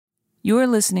You are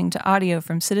listening to audio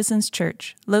from Citizens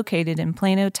Church, located in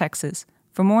Plano, Texas.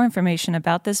 For more information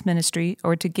about this ministry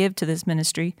or to give to this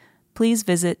ministry, please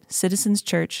visit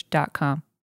citizenschurch.com.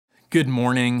 Good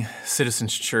morning,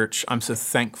 Citizens Church. I'm so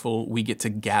thankful we get to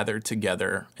gather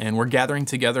together, and we're gathering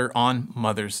together on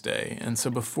Mother's Day. And so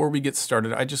before we get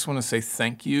started, I just want to say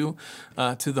thank you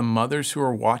to the mothers who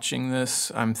are watching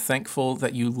this. I'm thankful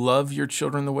that you love your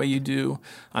children the way you do.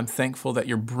 I'm thankful that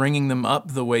you're bringing them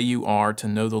up the way you are to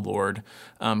know the Lord.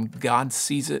 God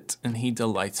sees it, and He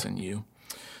delights in you.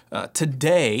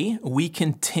 Today, we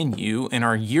continue in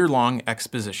our year-long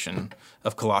exposition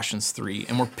of Colossians 3,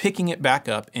 and we're picking it back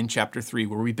up in chapter 3,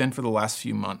 where we've been for the last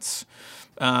few months.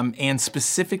 And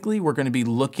specifically, we're going to be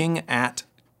looking at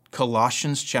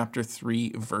Colossians chapter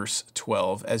 3, verse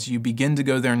 12. As you begin to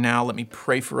go there now, let me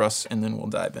pray for us, and then we'll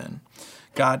dive in.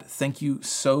 God, thank you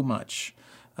so much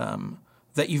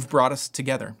that you've brought us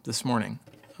together this morning.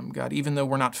 God, even though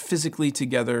we're not physically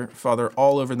together, Father,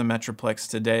 all over the Metroplex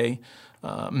today,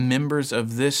 members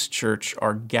of this church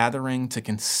are gathering to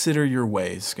consider your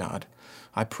ways, God.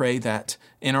 I pray that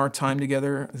in our time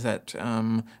together that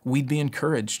we'd be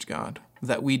encouraged, God,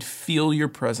 that we'd feel your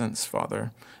presence,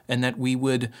 Father, and that we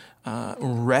would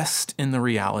rest in the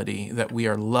reality that we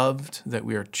are loved, that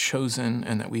we are chosen,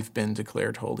 and that we've been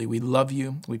declared holy. We love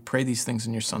you. We pray these things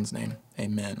in your Son's name.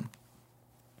 Amen.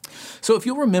 So if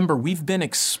you'll remember, we've been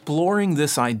exploring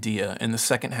this idea in the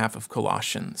second half of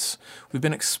Colossians. We've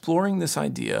been exploring this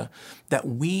idea that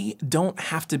we don't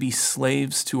have to be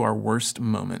slaves to our worst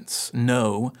moments.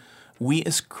 No, we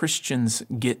as Christians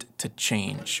get to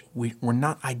change. We're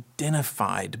not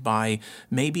identified by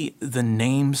maybe the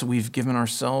names we've given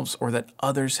ourselves or that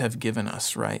others have given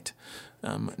us, right?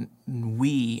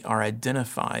 We are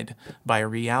identified by a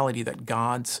reality that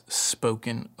God's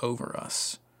spoken over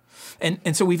us.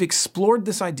 And so we've explored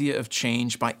this idea of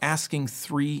change by asking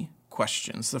three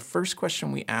questions. The first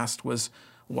question we asked was,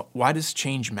 why does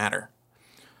change matter?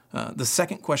 The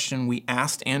second question we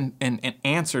asked and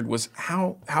answered was,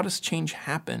 how does change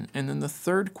happen? And then the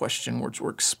third question, which we're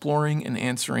exploring and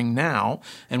answering now,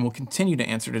 and we'll continue to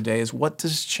answer today, is what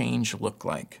does change look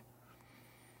like?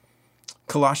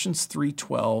 Colossians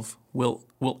 3:12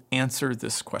 will answer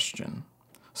this question.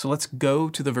 So let's go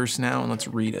to the verse now and let's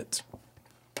read it.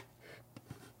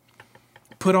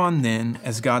 Put on then,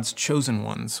 as God's chosen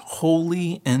ones,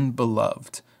 holy and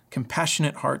beloved,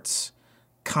 compassionate hearts,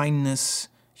 kindness,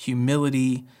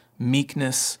 humility,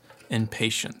 meekness, and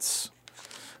patience.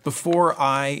 Before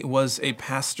I was a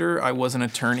pastor, I was an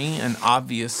attorney, and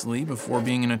obviously, before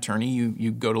being an attorney,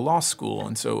 you go to law school.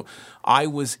 And so I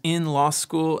was in law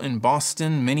school in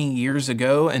Boston many years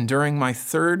ago, and during my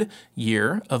third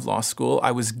year of law school, I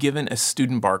was given a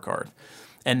student bar card.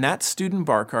 And that student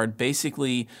bar card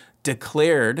basically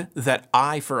declared that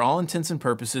I, for all intents and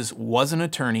purposes, was an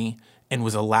attorney and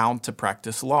was allowed to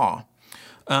practice law.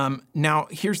 Now,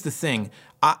 here's the thing.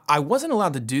 I wasn't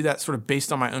allowed to do that sort of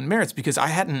based on my own merits because I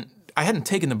hadn't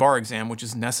taken the bar exam, which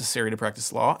is necessary to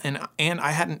practice law, and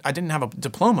I didn't have a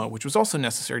diploma, which was also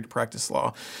necessary to practice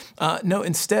law. No,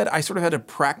 instead, I sort of had to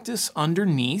practice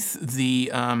underneath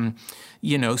the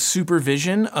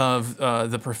supervision of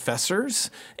the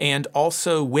professors, and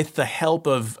also with the help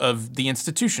of the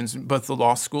institutions, both the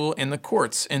law school and the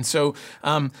courts. And so,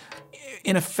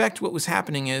 in effect, what was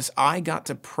happening is I got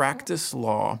to practice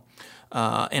law.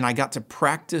 And I got to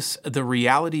practice the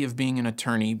reality of being an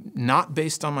attorney, not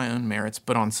based on my own merits,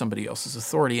 but on somebody else's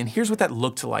authority. And here's what that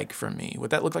looked like for me. What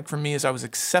that looked like for me is I was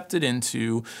accepted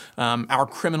into our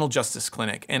criminal justice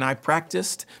clinic, and I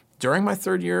practiced during my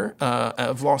third year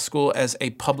of law school as a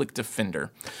public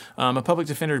defender. A public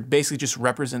defender basically just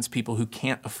represents people who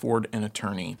can't afford an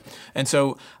attorney. And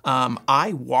so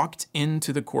I walked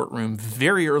into the courtroom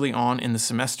very early on in the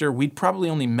semester. We'd probably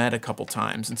only met a couple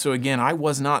times. And so again, I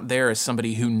was not there as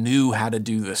somebody who knew how to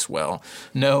do this well.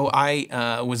 No,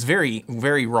 I was very,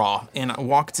 very raw. And I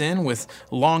walked in with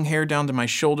long hair down to my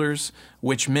shoulders,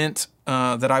 which meant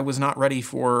that I was not ready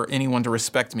for anyone to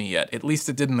respect me yet. At least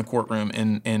it did in the courtroom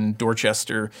in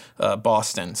Dorchester,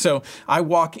 Boston. So I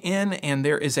walk in, and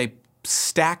there is a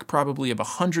stack probably of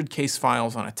 100 case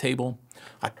files on a table.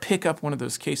 I pick up one of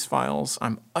those case files.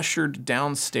 I'm ushered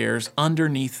downstairs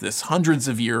underneath this hundreds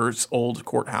of years old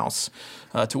courthouse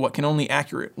to what can only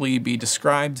accurately be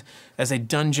described as a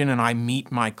dungeon, and I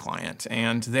meet my client.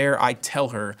 And there I tell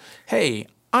her, hey,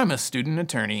 I'm a student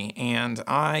attorney, and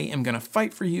I am going to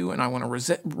fight for you, and I want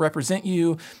to represent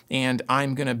you, and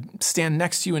I'm going to stand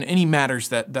next to you in any matters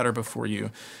that are before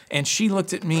you. And she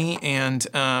looked at me and,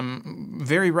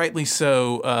 very rightly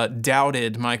so,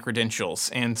 doubted my credentials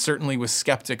and certainly was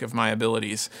skeptic of my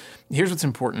abilities. Here's what's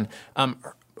important.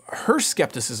 her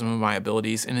skepticism of my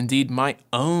abilities, and indeed my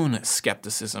own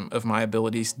skepticism of my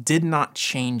abilities, did not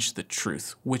change the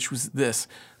truth, which was this,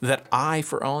 that I,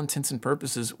 for all intents and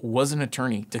purposes, was an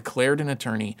attorney, declared an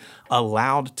attorney,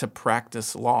 allowed to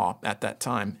practice law at that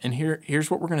time. And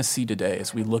here's what we're going to see today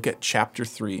as we look at chapter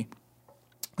 3.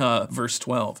 Verse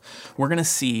 12, we're going to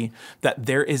see that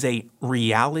there is a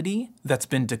reality that's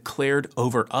been declared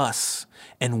over us,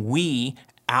 and we,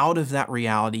 out of that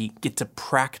reality, get to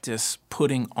practice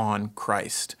putting on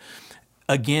Christ.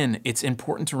 Again, it's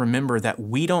important to remember that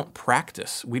we don't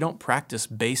practice. We don't practice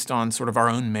based on sort of our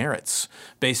own merits,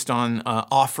 based on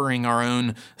offering our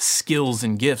own skills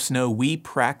and gifts. No, we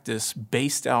practice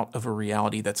based out of a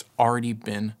reality that's already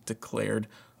been declared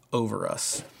over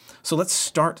us. So let's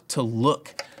start to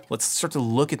look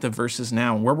at the verses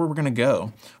now. Where we're going to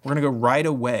go, we're going to go right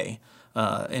away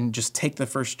and just take the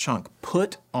first chunk.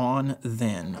 Put on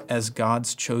then as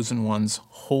God's chosen ones,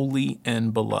 holy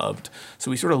and beloved.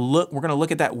 So we're going to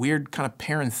look at that weird kind of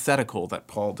parenthetical that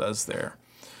Paul does there.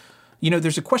 You know,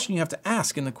 there's a question you have to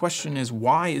ask, and the question is,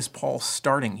 why is Paul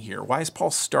starting here? Why is Paul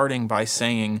starting by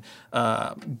saying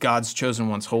God's chosen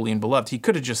ones, holy and beloved? He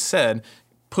could have just said,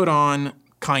 put on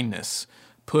kindness,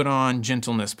 put on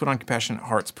gentleness, put on compassionate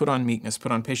hearts, put on meekness,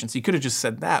 put on patience. He could have just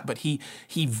said that, but he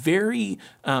very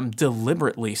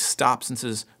deliberately stops and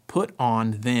says, put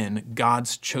on then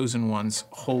God's chosen ones,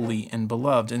 holy and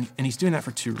beloved. And he's doing that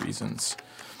for two reasons.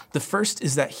 The first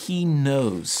is that he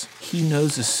knows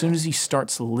as soon as he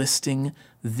starts listing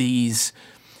these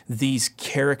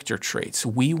character traits,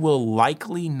 we will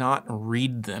likely not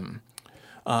read them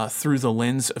through the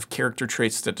lens of character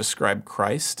traits that describe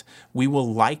Christ. We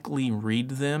will likely read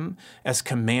them as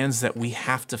commands that we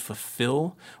have to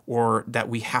fulfill or that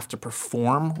we have to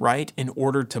perform, right, in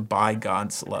order to buy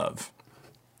God's love.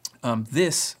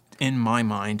 This, in my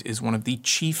mind, is one of the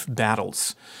chief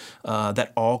battles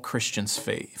that all Christians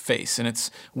face.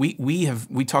 And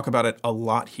we talk about it a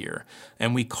lot here,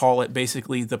 and we call it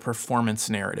basically the performance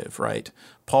narrative, right?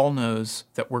 Paul knows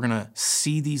that we're going to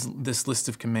see this list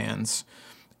of commands,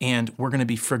 and we're going to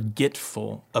be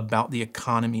forgetful about the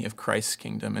economy of Christ's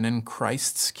kingdom. And in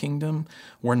Christ's kingdom,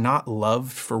 we're not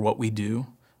loved for what we do.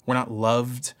 We're not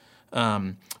loved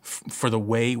for the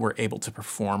way we're able to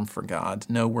perform for God.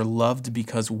 No, we're loved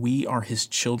because we are his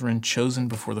children, chosen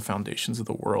before the foundations of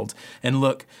the world. And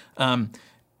look,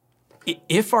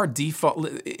 if our default,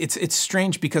 it's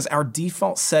strange because our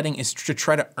default setting is to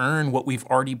try to earn what we've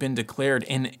already been declared,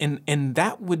 and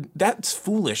that's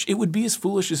foolish. It would be as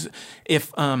foolish as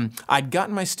if I'd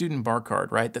gotten my student bar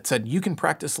card, right, that said you can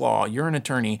practice law, you're an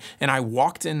attorney, and I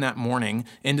walked in that morning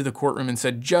into the courtroom and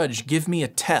said, "Judge, give me a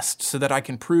test so that I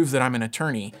can prove that I'm an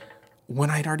attorney," when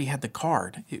I'd already had the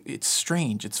card. It's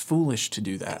strange. It's foolish to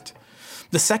do that.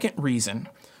 The second reason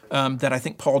that I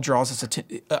think Paul draws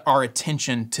our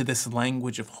attention to this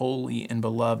language of holy and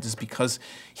beloved is because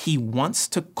he wants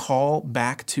to call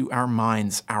back to our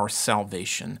minds our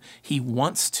salvation. He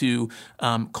wants to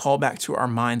call back to our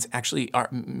minds, actually,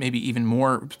 maybe even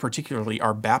more particularly,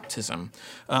 our baptism.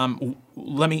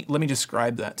 Let me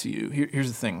describe that to you. Here's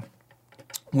the thing.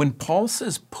 When Paul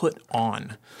says put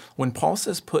on,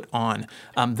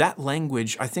 that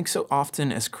language, I think so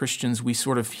often as Christians, we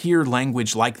sort of hear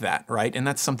language like that, right? And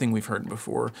that's something we've heard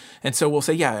before. And so we'll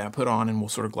say, yeah, put on, and we'll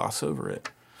sort of gloss over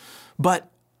it. But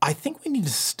I think we need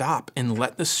to stop and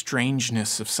let the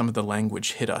strangeness of some of the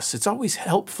language hit us. It's always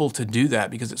helpful to do that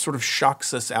because it sort of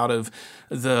shocks us out of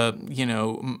the,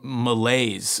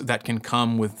 malaise that can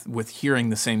come with hearing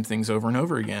the same things over and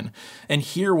over again. And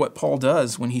here what Paul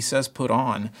does when he says put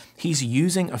on, he's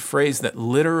using a phrase that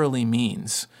literally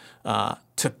means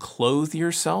to clothe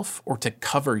yourself or to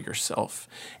cover yourself.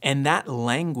 And that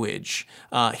language,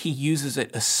 he uses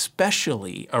it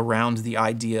especially around the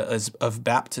idea of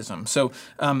baptism. So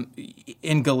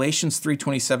in Galatians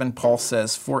 3:27, Paul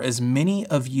says, "For as many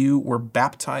of you were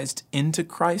baptized into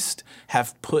Christ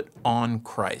have put on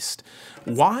Christ."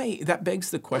 Why? That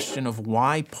begs the question of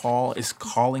why Paul is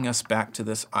calling us back to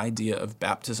this idea of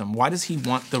baptism. Why does he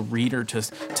want the reader to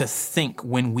think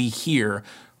when we hear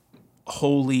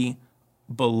holy,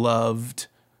 beloved,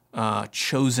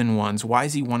 chosen ones? Why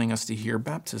is he wanting us to hear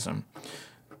baptism?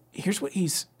 Here's what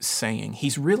he's saying.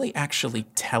 He's really actually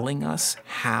telling us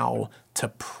how to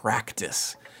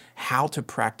practice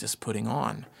putting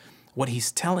on. What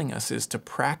he's telling us is to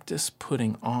practice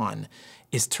putting on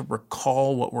is to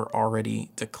recall what we're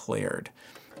already declared.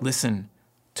 Listen,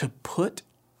 to put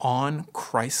on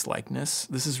Christ-likeness,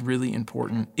 this is really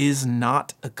important, is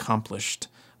not accomplished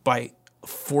by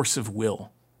force of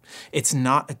will. It's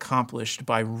not accomplished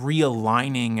by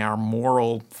realigning our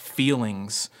moral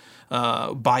feelings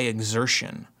by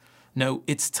exertion. No,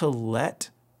 it's to let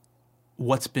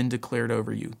what's been declared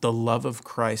over you, the love of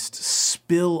Christ,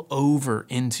 spill over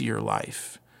into your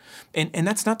life. And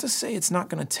that's not to say it's not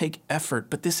going to take effort,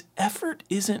 but this effort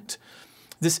isn't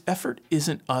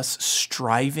us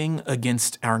striving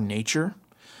against our nature.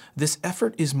 This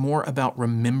effort is more about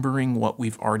remembering what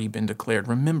we've already been declared.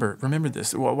 Remember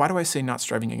this. Why do I say not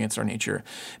striving against our nature?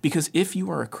 Because if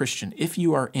you are a Christian, if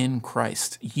you are in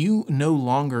Christ, you no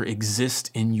longer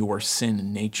exist in your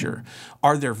sin nature.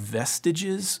 Are there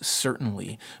vestiges?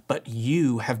 Certainly. But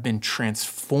you have been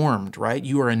transformed, right?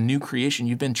 You are a new creation.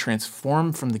 You've been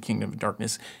transformed from the kingdom of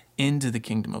darkness into the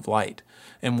kingdom of light.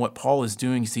 And what Paul is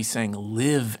doing is he's saying,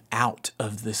 live out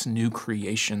of this new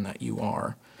creation that you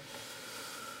are.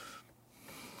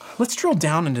 Let's drill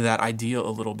down into that idea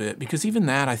a little bit, because even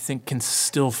that, I think, can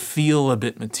still feel a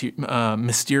bit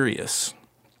mysterious.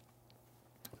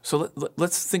 So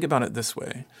let's think about it this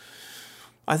way.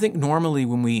 I think normally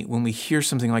when we hear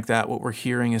something like that, what we're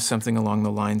hearing is something along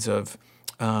the lines of,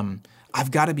 I've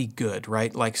got to be good,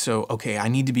 right? Like, so, okay, I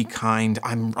need to be kind.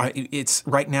 It's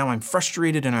right now I'm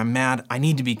frustrated and I'm mad. I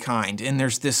need to be kind. And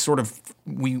there's this sort of,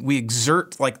 we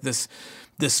exert like this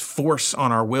force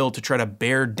on our will to try to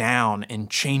bear down and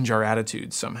change our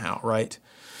attitude somehow, right?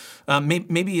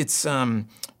 Maybe it's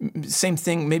same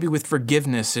thing. Maybe with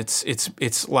forgiveness,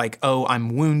 it's like, oh,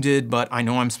 I'm wounded, but I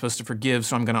know I'm supposed to forgive,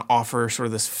 so I'm going to offer sort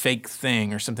of this fake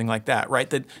thing or something like that, right?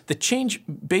 The change,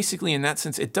 basically, in that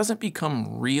sense, it doesn't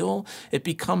become real. It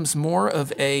becomes more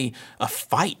of a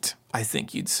fight, I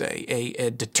think you'd say,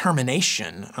 a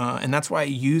determination, and that's why I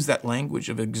use that language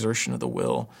of exertion of the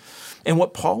will. And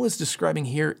what Paul is describing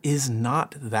here is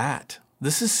not that.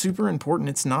 This is super important.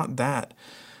 It's not that.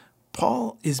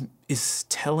 Paul is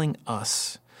telling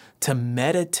us to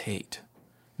meditate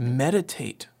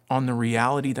on the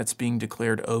reality that's being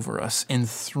declared over us. And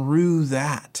through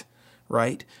that,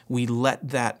 right, we let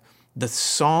that, the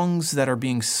songs that are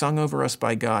being sung over us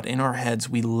by God in our heads,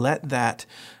 we let that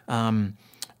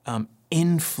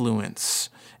influence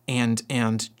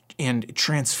and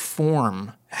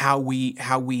transform how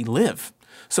we live.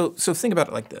 So think about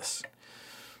it like this.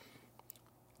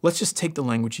 Let's just take the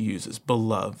language he uses,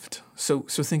 beloved. So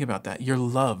think about that. You're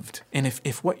loved. And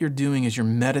if what you're doing is you're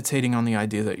meditating on the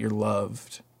idea that you're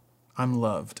loved, I'm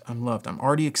loved, I'm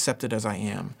already accepted as I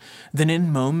am, then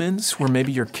in moments where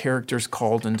maybe your character's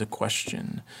called into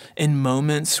question, in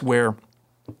moments where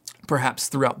perhaps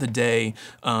throughout the day,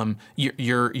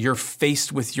 you're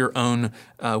faced with your own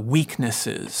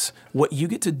weaknesses, what you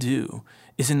get to do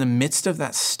is in the midst of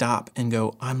that stop and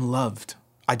go, I'm loved.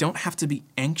 I don't have to be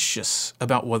anxious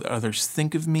about what others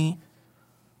think of me.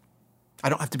 I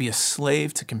don't have to be a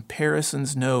slave to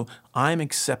comparisons. No, I'm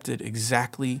accepted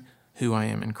exactly who I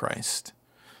am in Christ.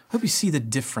 I hope you see the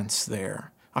difference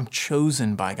there. I'm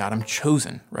chosen by God. I'm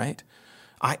chosen, right?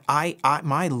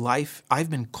 My life, I've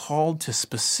been called to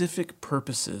specific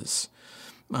purposes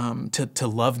to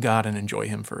love God and enjoy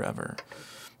Him forever.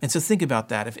 And so think about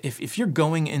that. If you're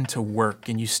going into work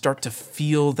and you start to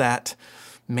feel that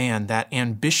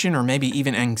ambition or maybe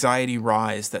even anxiety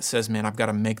rise that says, man, I've got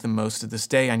to make the most of this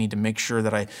day. I need to make sure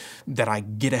that I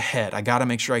get ahead. I got to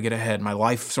make sure I get ahead. My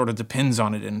life sort of depends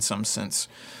on it in some sense.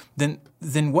 Then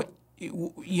what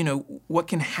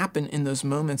can happen in those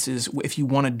moments is if you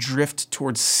want to drift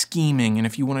towards scheming and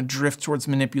if you want to drift towards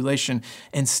manipulation,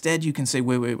 instead you can say,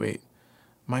 wait.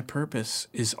 My purpose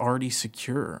is already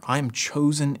secure. I am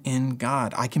chosen in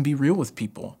God. I can be real with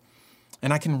people.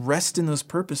 And I can rest in those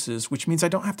purposes, which means I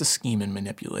don't have to scheme and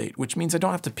manipulate, which means I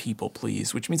don't have to people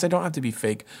please, which means I don't have to be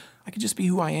fake. I can just be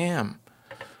who I am.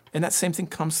 And that same thing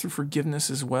comes through forgiveness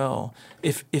as well.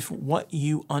 If what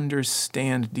you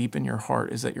understand deep in your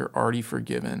heart is that you're already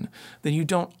forgiven, then you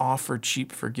don't offer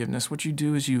cheap forgiveness. What you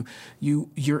do is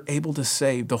you're able to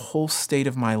say the whole state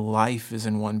of my life is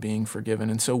in one being forgiven.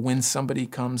 And so when somebody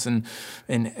comes and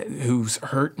who's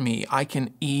hurt me, I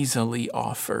can easily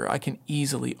offer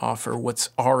what's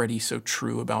already so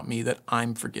true about me, that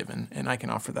I'm forgiven, and I can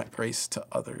offer that grace to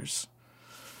others.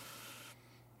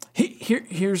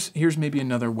 Here's maybe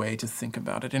another way to think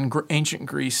about it. In ancient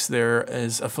Greece, there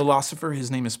is a philosopher,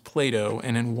 his name is Plato,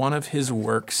 and in one of his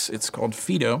works, it's called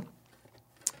Phaedo,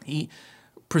 he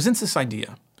presents this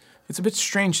idea. It's a bit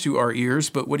strange to our ears,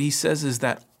 but what he says is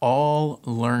that all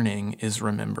learning is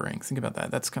remembering. Think about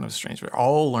that. That's kind of strange.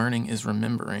 All learning is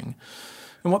remembering.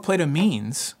 And what Plato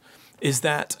means is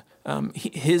that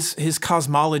his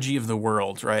cosmology of the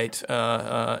world, right,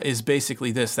 is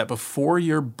basically this, that before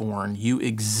you're born, you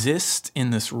exist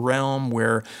in this realm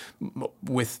where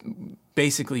with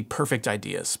basically perfect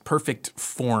ideas, perfect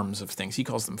forms of things. He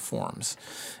calls them forms.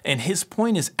 And his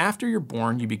point is, after you're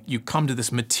born, you come to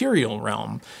this material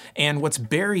realm, and what's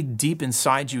buried deep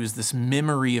inside you is this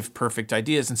memory of perfect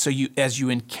ideas. And so as you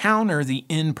encounter the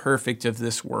imperfect of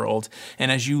this world, and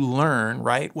as you learn,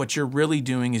 right, what you're really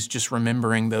doing is just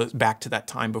remembering those back to that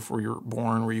time before you were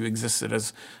born, where you existed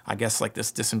as, I guess, like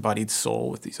this disembodied soul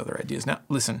with these other ideas. Now,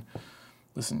 listen,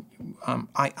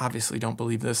 I obviously don't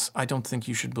believe this. I don't think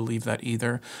you should believe that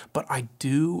either. But I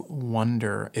do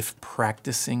wonder if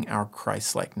practicing our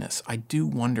Christ-likeness, I do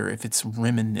wonder if it's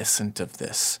reminiscent of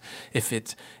this, if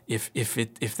it's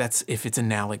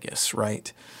analogous,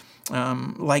 right?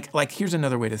 Like here's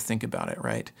another way to think about it,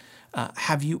 right?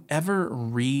 Have you ever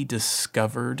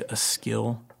rediscovered a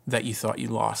skill that you thought you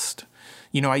lost?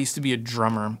 I used to be a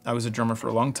drummer. I was a drummer for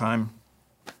a long time.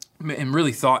 And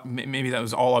really thought maybe that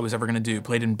was all I was ever going to do.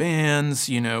 Played in bands,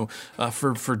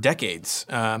 for decades.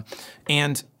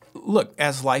 And look,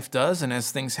 as life does and as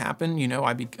things happen,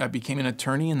 I became an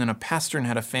attorney and then a pastor and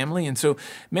had a family. And so,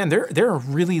 man, there are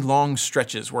really long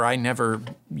stretches where I never,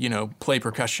 play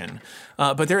percussion.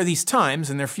 But there are these times,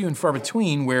 and they're few and far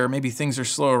between, where maybe things are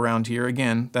slow around here.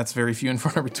 Again, that's very few and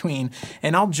far between.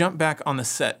 And I'll jump back on the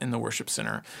set in the worship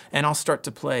center and I'll start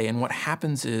to play. And what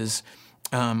happens is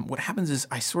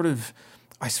I sort of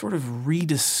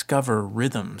rediscover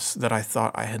rhythms that I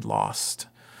thought I had lost.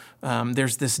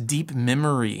 There's this deep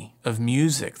memory of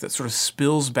music that sort of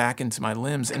spills back into my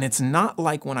limbs. And it's not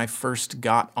like when I first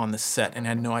got on the set and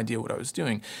had no idea what I was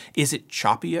doing. Is it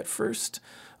choppy at first?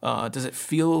 Does it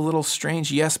feel a little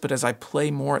strange? Yes, but as I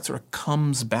play more, it sort of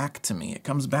comes back to me. It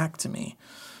comes back to me.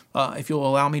 If you'll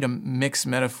allow me to mix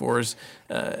metaphors,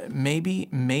 maybe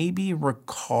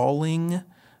recalling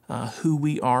who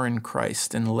we are in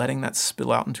Christ and letting that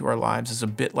spill out into our lives is a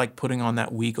bit like putting on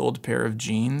that week old pair of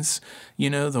jeans,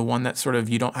 the one that sort of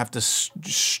you don't have to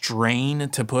strain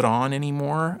to put on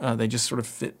anymore. They just sort of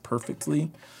fit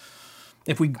perfectly.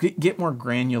 If we get more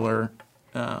granular,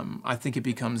 I think it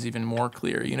becomes even more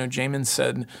clear. Jamin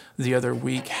said the other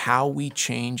week, how we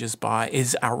change is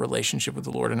our relationship with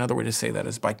the Lord. Another way to say that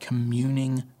is by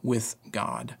communing with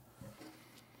God.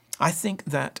 I think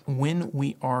that when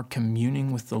we are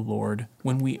communing with the Lord,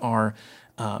 when we are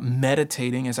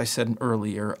meditating, as I said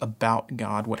earlier, about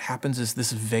God, what happens is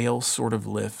this veil sort of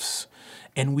lifts,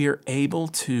 and we are able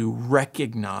to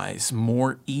recognize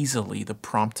more easily the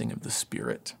prompting of the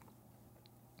Spirit.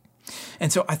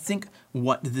 And so I think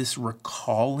what this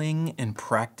recalling and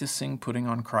practicing putting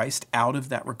on Christ, out of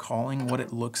that recalling, what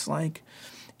it looks like,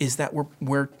 is that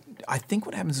I think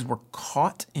what happens is we're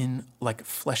caught in like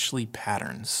fleshly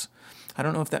patterns. I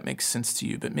don't know if that makes sense to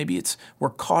you, but maybe we're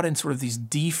caught in sort of these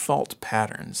default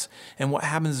patterns. And what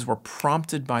happens is we're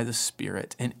prompted by the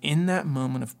Spirit. And in that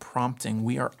moment of prompting,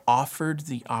 we are offered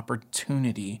the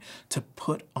opportunity to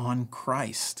put on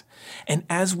Christ. And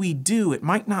as we do, it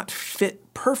might not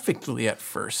fit perfectly at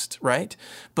first, right?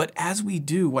 But as we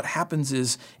do, what happens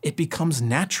is it becomes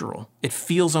natural. It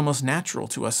feels almost natural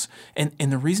to us. And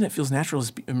the reason it feels natural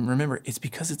is, remember, it's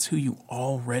because it's who you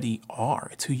already are.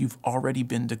 It's who you've already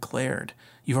been declared.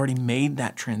 You've already made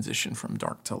that transition from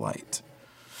dark to light.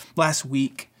 Last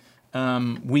week,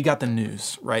 we got the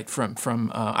news, right,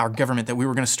 from our government that we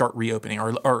were going to start reopening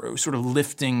or sort of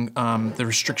lifting the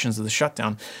restrictions of the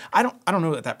shutdown. I don't know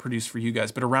what that produced for you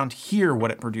guys, but around here, what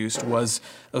it produced was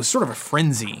sort of a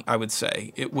frenzy, I would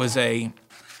say. It was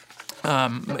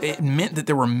it meant that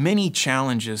there were many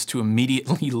challenges to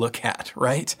immediately look at,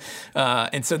 right?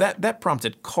 And so that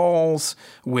prompted calls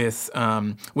with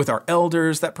our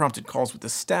elders, that prompted calls with the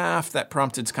staff, that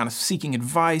prompted kind of seeking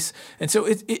advice. And so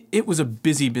it was a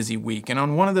busy, busy week. And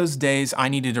on one of those days, I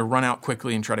needed to run out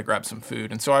quickly and try to grab some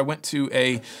food. And so I went to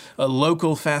a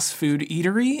local fast food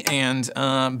eatery,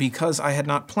 and because I had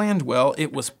not planned well,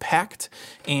 it was packed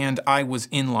and I was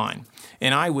in line.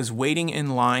 And I was waiting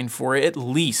in line for at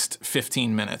least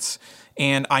 15 minutes.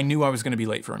 And I knew I was going to be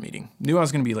late for a meeting.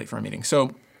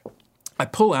 So I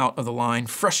pull out of the line,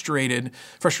 frustrated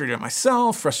at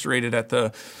myself, frustrated at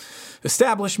the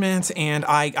establishment. And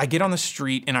I get on the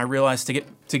street and I realize to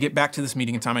get back to this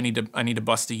meeting in time, I need to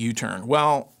bust a U-turn.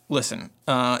 Well, listen,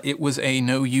 it was a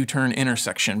no U-turn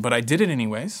intersection, but I did it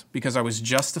anyways because I was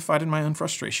justified in my own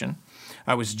frustration.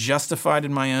 I was justified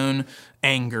in my own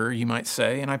anger, you might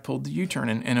say, and I pulled the U-turn.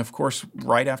 And of course,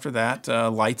 right after that,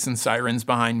 lights and sirens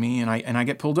behind me, and I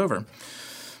get pulled over.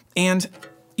 And,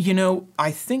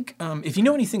 I think if you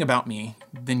know anything about me,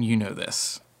 then you know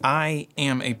this. I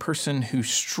am a person who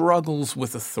struggles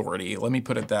with authority. Let me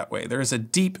put it that way. There is a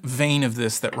deep vein of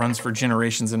this that runs for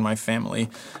generations in my family.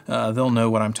 They'll know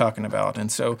what I'm talking about.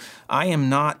 And so I am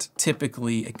not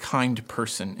typically a kind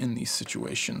person in these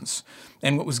situations.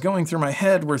 And what was going through my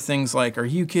head were things like, are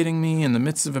you kidding me, in the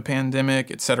midst of a pandemic,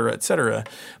 et cetera, et cetera.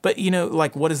 But,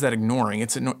 like, what is that ignoring?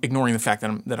 It's ignoring the fact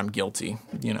that I'm guilty,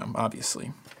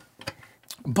 obviously.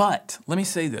 But let me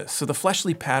say this. So the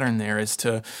fleshly pattern there is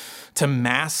to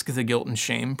mask the guilt and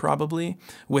shame, probably,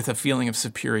 with a feeling of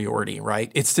superiority,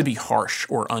 right? It's to be harsh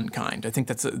or unkind. I think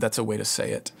that's a way to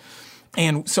say it.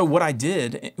 And so what I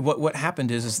did, what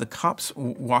happened is the cops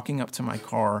walking up to my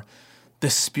car, the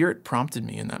Spirit prompted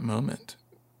me in that moment.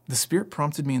 The Spirit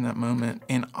prompted me in that moment,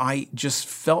 and I just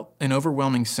felt an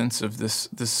overwhelming sense of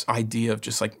this idea of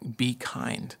just like, be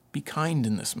kind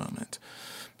in this moment.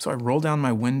 So I roll down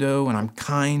my window and I'm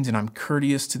kind and I'm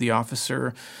courteous to the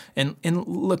officer. And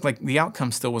look, like, the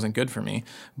outcome still wasn't good for me.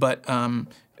 But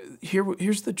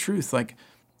here's the truth. Like,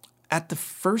 at the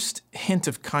first hint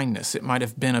of kindness, it might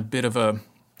have been a bit of a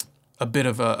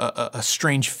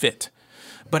strange fit.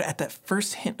 But at that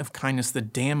first hint of kindness, the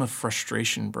dam of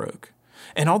frustration broke.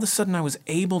 And all of a sudden I was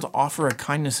able to offer a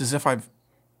kindness as if I've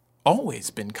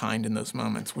always been kind in those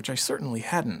moments, which I certainly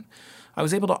hadn't. I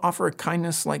was able to offer a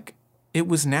kindness like it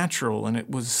was natural, and it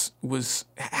was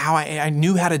how I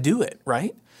knew how to do it,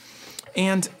 right?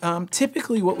 And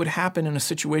typically what would happen in a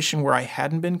situation where I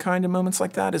hadn't been kind in moments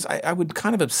like that is I would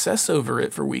kind of obsess over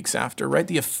it for weeks after, right?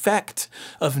 The effect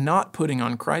of not putting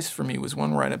on Christ for me was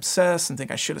one where I'd obsess and think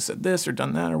I should have said this or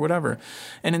done that or whatever.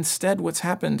 And instead what's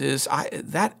happened is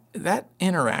that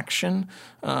interaction,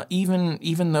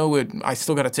 even though I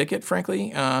still got a ticket,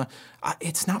 frankly,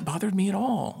 it's not bothered me at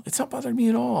all. It's not bothered me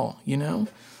at all,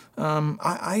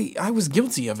 I was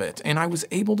guilty of it, and I was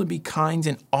able to be kind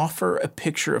and offer a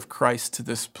picture of Christ to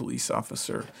this police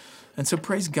officer. And so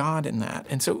praise God in that.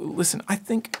 And so listen, let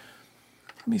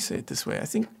me say it this way.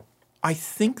 I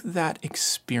think that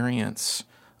experience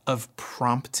of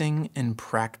prompting and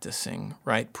practicing,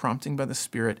 right? Prompting by the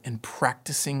Spirit and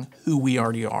practicing who we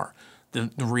already are. The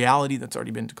reality that's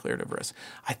already been declared over us.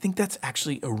 I think that's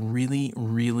actually a really,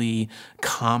 really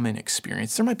common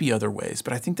experience. There might be other ways,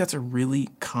 but I think that's a really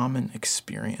common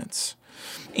experience.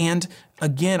 And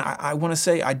again, I want to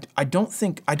say, I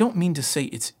don't mean to say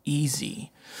it's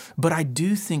easy, but I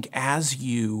do think as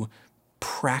you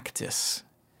practice,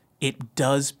 it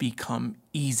does become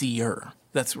easier.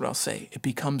 That's what I'll say. It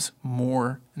becomes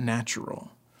more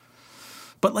natural.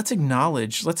 But let's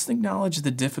acknowledge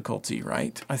the difficulty,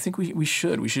 right? I think we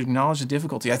should acknowledge the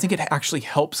difficulty. I think it actually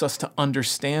helps us to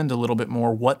understand a little bit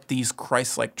more what these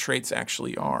Christ-like traits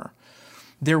actually are.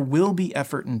 There will be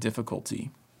effort and difficulty,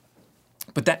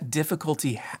 but that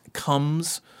difficulty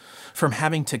comes from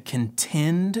having to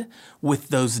contend with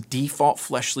those default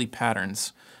fleshly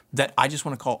patterns that I just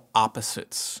want to call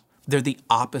opposites. They're the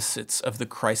opposites of the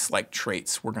Christ-like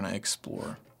traits we're going to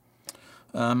explore.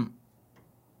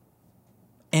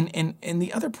 And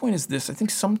the other point is this. I think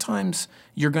sometimes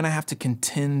you're going to have to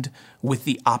contend with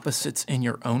the opposites in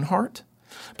your own heart,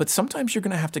 but sometimes you're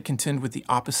going to have to contend with the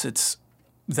opposites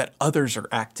that others are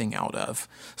acting out of.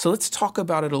 So let's talk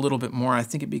about it a little bit more. I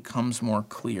think it becomes more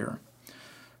clear.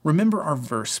 Remember our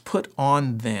verse, put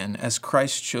on then as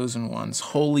Christ's chosen ones,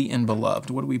 holy and beloved.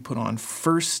 What do we put on?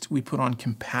 First, we put on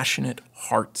compassionate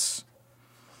hearts.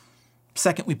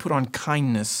 Second, we put on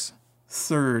kindness.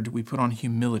 Third, we put on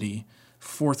humility.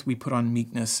 Fourth, we put on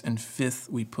meekness. And fifth,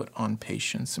 we put on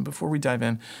patience. And before we dive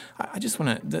in, I just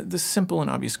want to, the simple and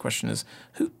obvious question is,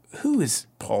 who is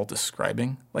Paul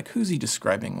describing? Like, who's he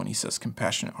describing when he says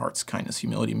compassionate hearts, kindness,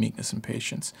 humility, meekness, and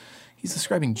patience? He's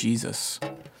describing Jesus.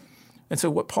 And so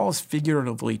what Paul is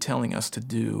figuratively telling us to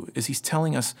do is he's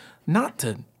telling us not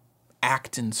to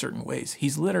act in certain ways.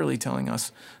 He's literally telling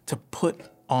us to put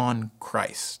on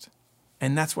Christ.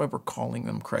 And that's why we're calling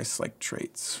them Christ-like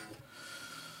traits.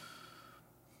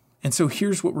 And so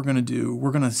here's what we're going to do.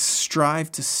 We're going to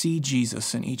strive to see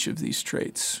Jesus in each of these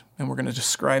traits, and we're going to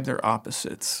describe their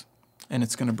opposites, and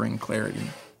it's going to bring clarity.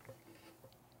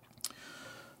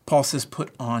 Paul says,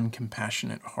 put on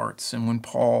compassionate hearts. And when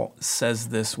Paul says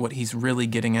this, what he's really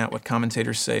getting at, what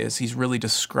commentators say, is he's really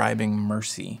describing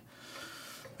mercy.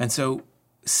 And so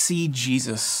see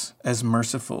Jesus as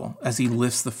merciful as he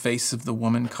lifts the face of the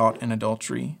woman caught in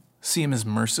adultery. See him as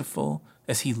merciful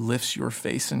as he lifts your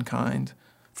face in kind,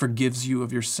 forgives you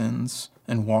of your sins,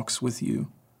 and walks with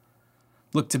you.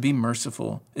 Look, to be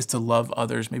merciful is to love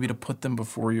others, maybe to put them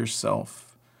before yourself,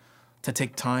 to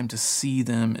take time to see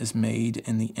them as made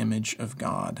in the image of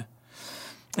God.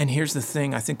 And here's the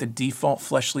thing, I think the default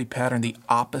fleshly pattern, the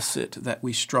opposite that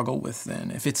we struggle with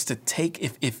then, if it's to take,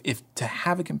 if to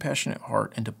have a compassionate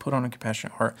heart and to put on a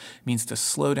compassionate heart means to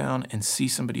slow down and see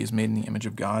somebody as made in the image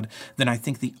of God, then I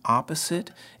think the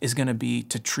opposite is going to be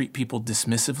to treat people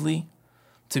dismissively,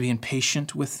 to be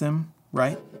impatient with them,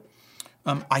 right?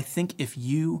 I think if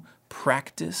you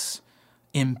practice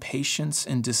impatience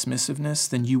and dismissiveness,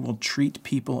 then you will treat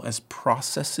people as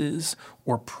processes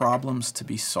or problems to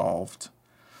be solved.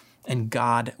 And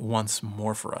God wants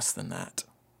more for us than that.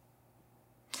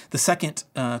 The second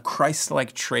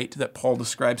Christ-like trait that Paul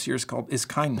describes here is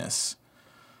kindness.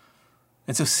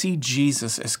 And so see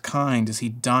Jesus as kind as he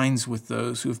dines with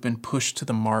those who have been pushed to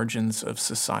the margins of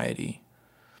society.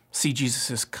 See Jesus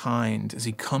as kind as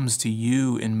he comes to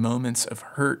you in moments of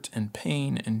hurt and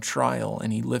pain and trial,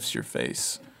 and he lifts your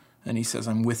face. And he says,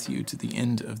 I'm with you to the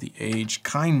end of the age.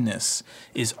 Kindness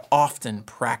is often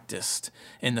practiced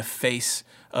in the face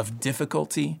of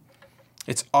difficulty.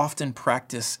 It's often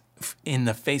practiced in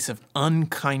the face of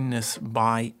unkindness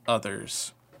by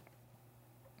others.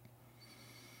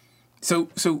 So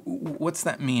what's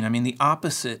that mean? I mean, the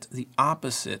opposite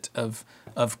of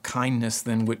kindness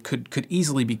then could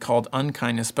easily be called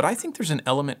unkindness, but I think there's an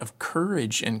element of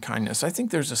courage in kindness. I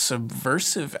think there's a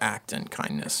subversive act in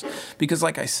kindness because,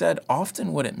 like I said,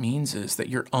 often what it means is that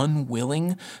you're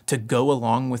unwilling to go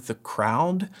along with the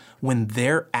crowd when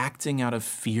they're acting out of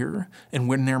fear and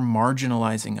when they're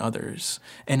marginalizing others.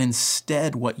 And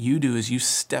instead, what you do is you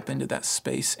step into that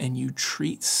space and you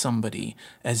treat somebody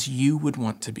as you would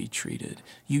want to be treated.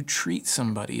 You treat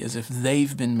somebody as if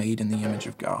they've been made in the image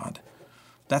of God.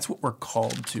 That's what we're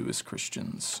called to as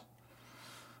Christians.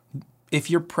 If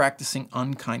you're practicing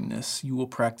unkindness, you will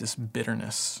practice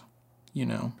bitterness.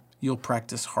 You'll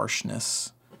practice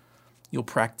harshness. You'll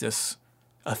practice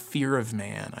a fear of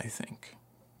man, I think.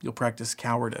 You'll practice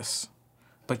cowardice.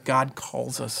 But God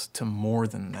calls us to more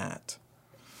than that.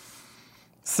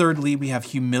 Thirdly, we have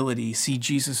humility. See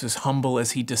Jesus as humble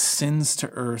as he descends to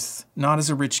earth, not as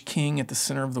a rich king at the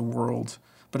center of the world,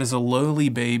 but as a lowly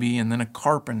baby and then a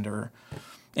carpenter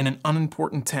in an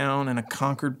unimportant town in a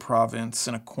conquered province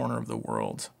in a corner of the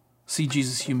world. See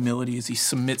Jesus' humility as he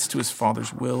submits to his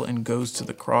Father's will and goes to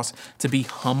the cross. To be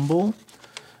humble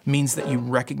means that you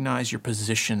recognize your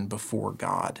position before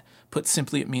God. Put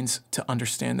simply, it means to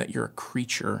understand that you're a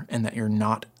creature and that you're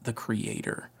not the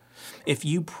creator. If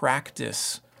you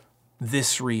practice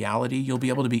this reality, you'll be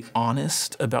able to be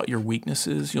honest about your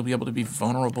weaknesses. You'll be able to be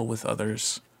vulnerable with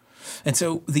others. And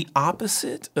so the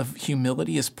opposite of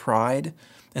humility is pride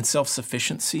and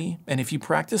self-sufficiency. And if you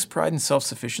practice pride and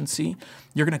self-sufficiency,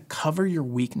 you're going to cover your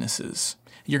weaknesses.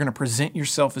 You're going to present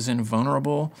yourself as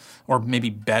invulnerable or maybe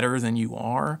better than you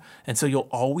are. And so you'll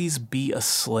always be a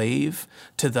slave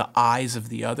to the eyes of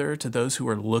the other, to those who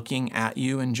are looking at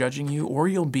you and judging you, or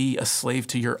you'll be a slave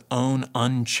to your own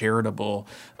uncharitable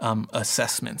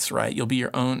assessments, right? You'll be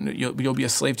a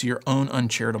slave to your own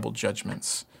uncharitable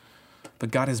judgments.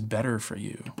 But God is better for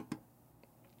you.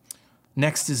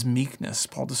 Next is meekness.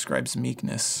 Paul describes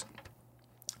meekness.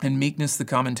 And meekness, the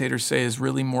commentators say, is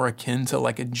really more akin to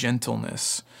like a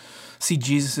gentleness. See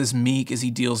Jesus as meek as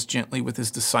he deals gently with his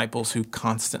disciples who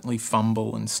constantly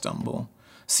fumble and stumble.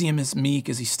 See him as meek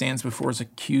as he stands before his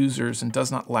accusers and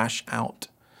does not lash out,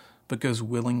 but goes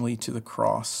willingly to the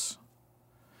cross.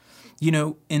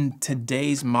 In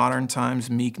today's modern times,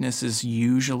 meekness is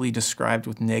usually described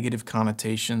with negative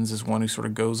connotations as one who sort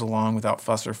of goes along without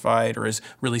fuss or fight or is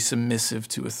really submissive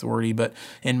to authority. But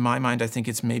in my mind, I think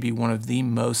it's maybe one of the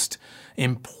most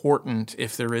important,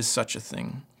 if there is such a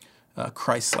thing,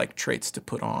 Christ-like traits to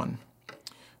put on.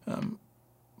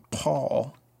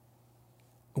 Paul,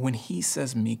 when he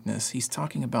says meekness, he's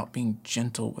talking about being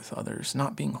gentle with others,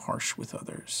 not being harsh with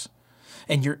others.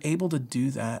 And you're able to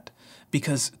do that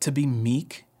because to be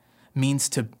meek means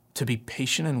to be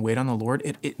patient and wait on the Lord.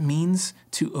 It means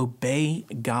to obey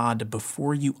God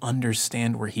before you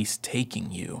understand where he's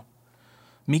taking you.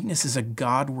 Meekness is a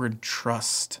Godward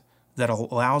trust that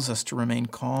allows us to remain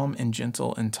calm and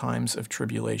gentle in times of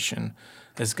tribulation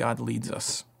as God leads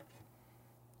us.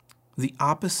 The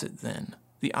opposite then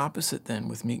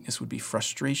with meekness would be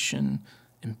frustration,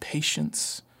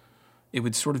 impatience. It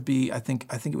would sort of be, I think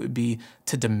it would be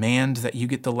to demand that you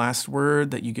get the last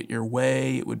word, that you get your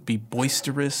way. It would be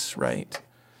boisterous, right?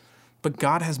 But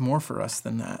God has more for us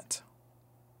than that.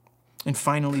 And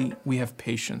finally, we have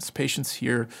patience. Patience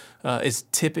here is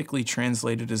typically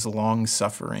translated as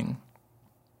long-suffering.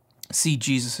 See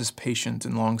Jesus as patient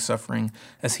and long-suffering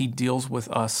as he deals with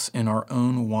us in our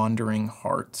own wandering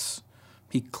hearts.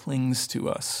 He clings to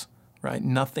us, right?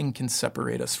 Nothing can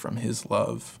separate us from his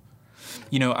love.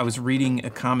 You know, I was reading a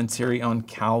commentary on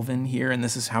Calvin here, and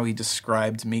this is how he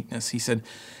described meekness. He said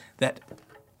that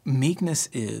meekness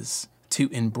is to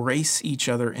embrace each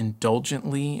other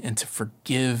indulgently and to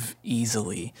forgive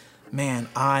easily. Man,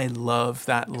 I love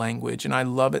that language, and I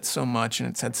love it so much, and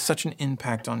it's had such an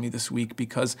impact on me this week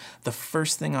because the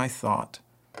first thing I thought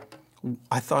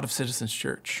of Citizens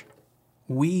Church.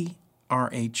 We are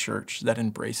a church that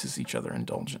embraces each other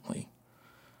indulgently.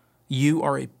 You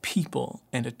are a people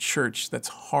and a church that's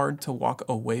hard to walk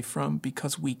away from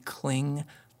because we cling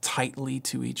tightly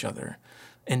to each other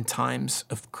in times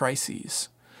of crises.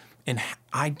 And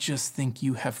I just think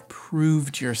you have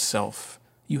proved yourself.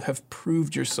 You have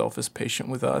proved yourself as patient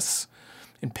with us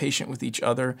and patient with each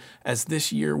other, as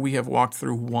this year we have walked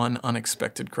through one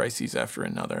unexpected crisis after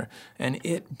another. And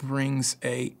it brings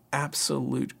an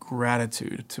absolute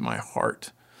gratitude to my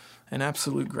heart. An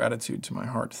absolute gratitude to my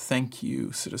heart. Thank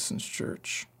you, Citizens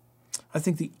Church. I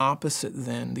think the opposite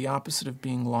of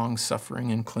being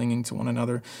long-suffering and clinging to one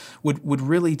another would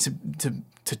really to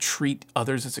treat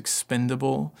others as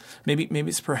expendable. Maybe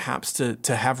it's perhaps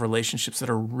to have relationships that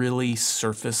are really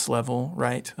surface level,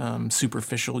 right?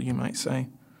 Superficial, you might say.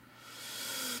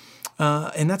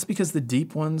 And that's because the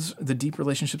deep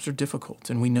relationships are difficult,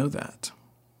 and we know that.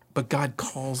 But God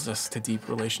calls us to deep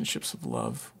relationships of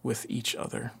love with each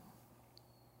other.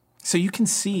 So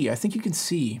I think you can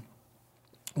see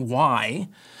why,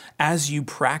 as you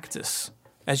practice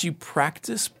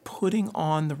putting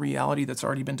on the reality that's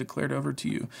already been declared over to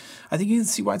you, I think you can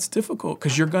see why it's difficult,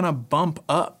 because you're going to bump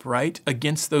up, right,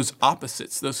 against those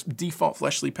opposites, those default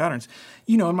fleshly patterns.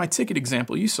 You know, in my ticket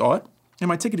example, you saw it. In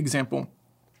my ticket example,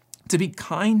 to be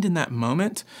kind in that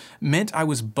moment meant I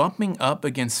was bumping up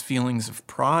against feelings of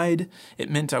pride. It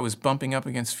meant I was bumping up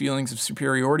against feelings of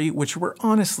superiority, which were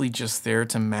honestly just there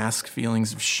to mask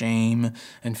feelings of shame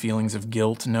and feelings of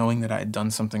guilt, knowing that I had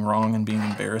done something wrong and being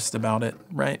embarrassed about it,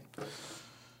 right?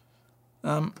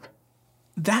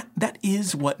 That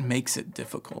is what makes it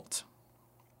difficult.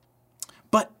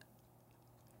 But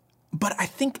I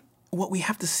think what we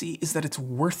have to see is that it's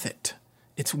worth it.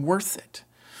 It's worth it.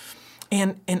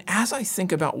 And as I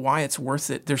think about why it's worth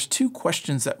it, there's two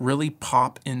questions that really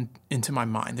pop into my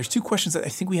mind. There's two questions that I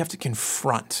think we have to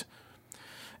confront.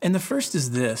 And the first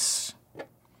is this.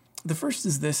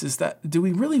 Is that, do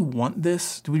we really want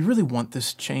this? Do we really want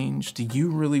this change? Do you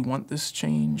really want this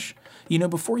change? You know,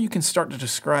 before you can start to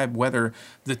describe whether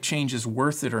the change is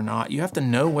worth it or not, you have to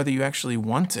know whether you actually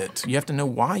want it. You have to know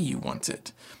why you want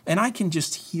it. And I can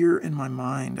just hear in my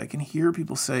mind, I can hear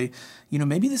people say, you know,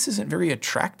 maybe this isn't very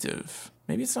attractive.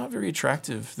 Maybe it's not very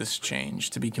attractive, this change,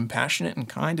 to be compassionate and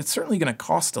kind. It's certainly going to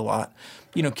cost a lot.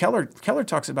 You know, Keller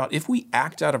talks about if we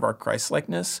act out of our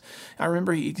Christ-likeness. I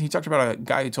remember he talked about a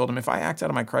guy who told him, if I act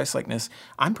out of my Christ-likeness,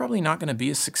 I'm probably not going to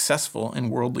be as successful in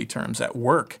worldly terms at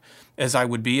work as I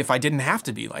would be if I didn't have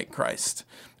to be like Christ.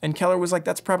 And Keller was like,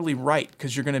 that's probably right,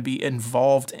 because you're going to be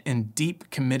involved in deep,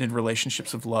 committed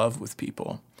relationships of love with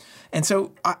people. And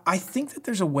so I think that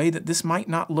there's a way that this might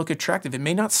not look attractive. It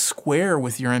may not square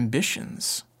with your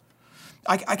ambitions.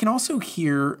 I can also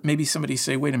hear maybe somebody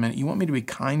say, wait a minute, you want me to be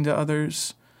kind to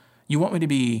others? You want me to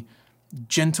be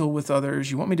gentle with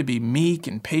others? You want me to be meek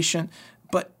and patient?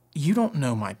 But you don't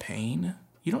know my pain.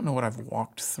 You don't know what I've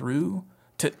walked through.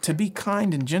 To be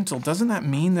kind and gentle, doesn't that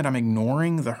mean that I'm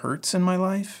ignoring the hurts in my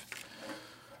life?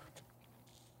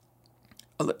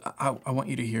 I want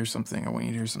you to hear something. I want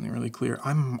you to hear something really clear.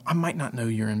 I might not know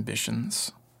your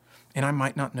ambitions, and I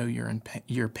might not know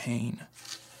your pain.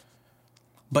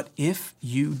 But if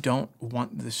you don't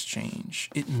want this change,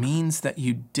 it means that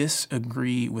you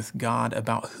disagree with God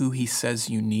about who He says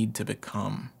you need to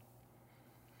become.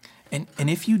 And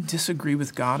if you disagree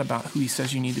with God about who He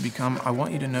says you need to become, I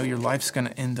want you to know your life's going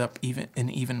to end up in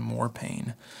even more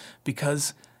pain,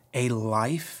 because a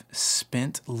life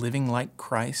spent living like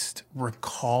Christ,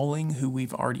 recalling who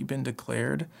we've already been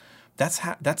declared,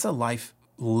 that's a life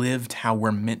lived how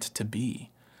we're meant to be.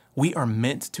 We are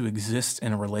meant to exist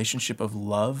in a relationship of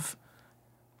love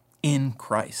in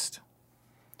Christ.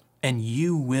 And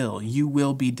you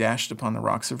will be dashed upon the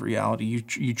rocks of reality.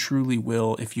 You truly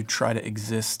will if you try to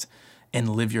exist and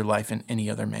live your life in any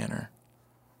other manner.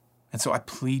 And so I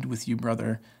plead with you,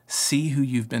 brother, see who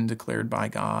you've been declared by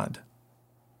God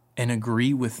and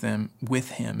agree with Him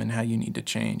and how you need to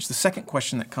change. The second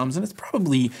question that comes, and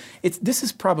this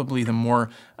is probably the more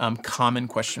common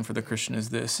question for the Christian, is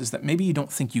that maybe you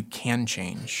don't think you can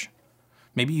change.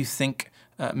 Maybe you think,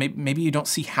 maybe you don't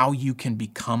see how you can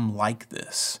become like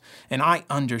this. And I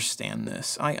understand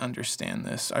this.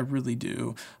 I really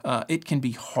do. It can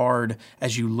be hard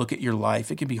as you look at your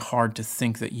life. It can be hard to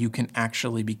think that you can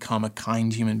actually become a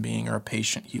kind human being or a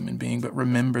patient human being. But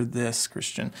remember this,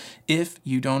 Christian, if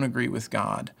you don't agree with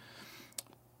God,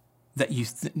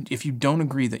 if you don't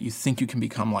agree that you think you can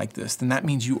become like this, then that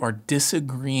means you are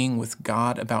disagreeing with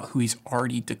God about who he's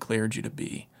already declared you to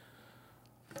be.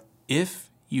 If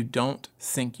you don't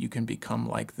think you can become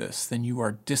like this, then you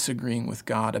are disagreeing with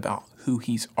God about who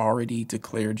he's already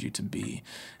declared you to be.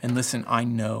 And listen, I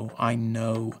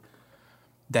know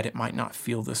that it might not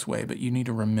feel this way, but you need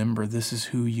to remember this is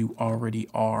who you already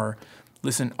are.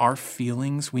 Listen, our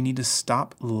feelings, we need to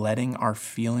stop letting our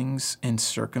feelings and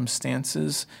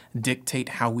circumstances dictate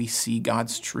how we see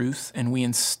God's truth, and we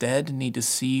instead need to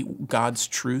see God's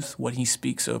truth, what he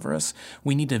speaks over us.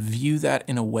 We need to view that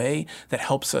in a way that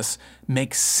helps us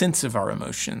make sense of our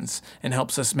emotions and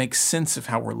helps us make sense of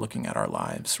how we're looking at our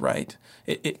lives, right?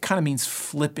 It kind of means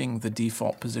flipping the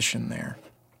default position there.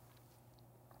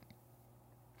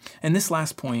 And this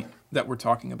last point that we're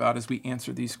talking about as we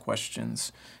answer these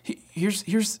questions,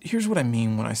 here's what I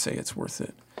mean when I say it's worth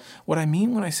it. What I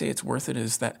mean when I say it's worth it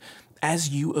is that as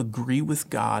you agree with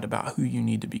God about who you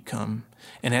need to become,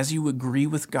 and as you agree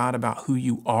with God about who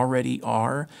you already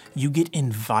are, you get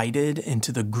invited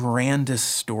into the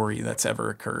grandest story that's ever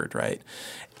occurred, right?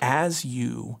 As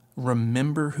you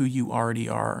remember who you already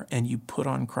are and you put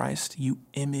on Christ, you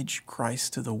image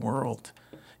Christ to the world.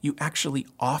 You actually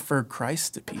offer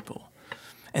Christ to people.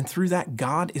 And through that,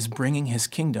 God is bringing his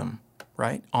kingdom,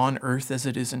 right, on earth as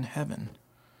it is in heaven.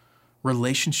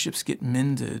 Relationships get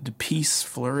mended, peace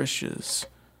flourishes.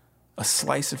 A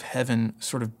slice of heaven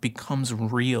sort of becomes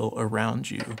real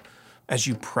around you as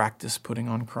you practice putting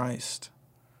on Christ.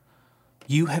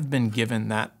 You have been given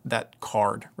that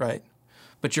card, right?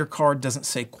 But your card doesn't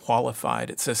say qualified.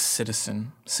 It says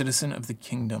citizen, citizen of the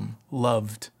kingdom,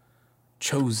 loved,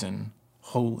 chosen,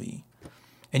 holy.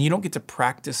 And you don't get to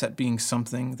practice at being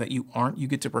something that you aren't. You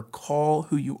get to recall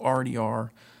who you already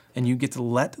are, and you get to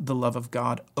let the love of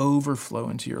God overflow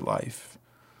into your life.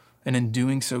 And in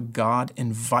doing so, God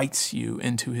invites you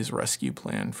into his rescue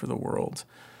plan for the world.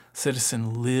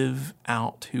 Citizen, live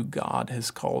out who God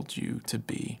has called you to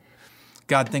be.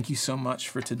 God, thank you so much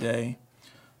for today.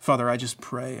 Father, I just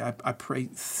pray. I pray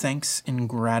thanks and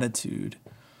gratitude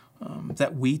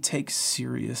that we take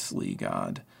seriously,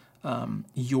 God,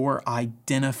 your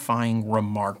identifying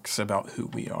remarks about who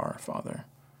we are, Father.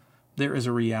 There is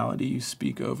a reality you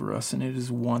speak over us, and it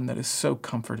is one that is so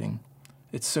comforting.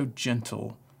 It's so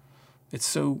gentle. It's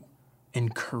so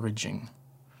encouraging.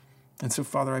 And so,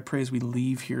 Father, I pray as we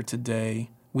leave here today,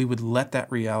 we would let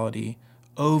that reality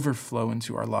overflow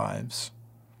into our lives,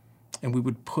 and we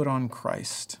would put on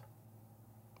Christ,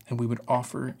 and we would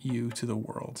offer you to the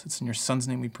world. It's in your Son's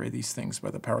name we pray these things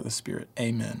by the power of the Spirit.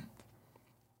 Amen.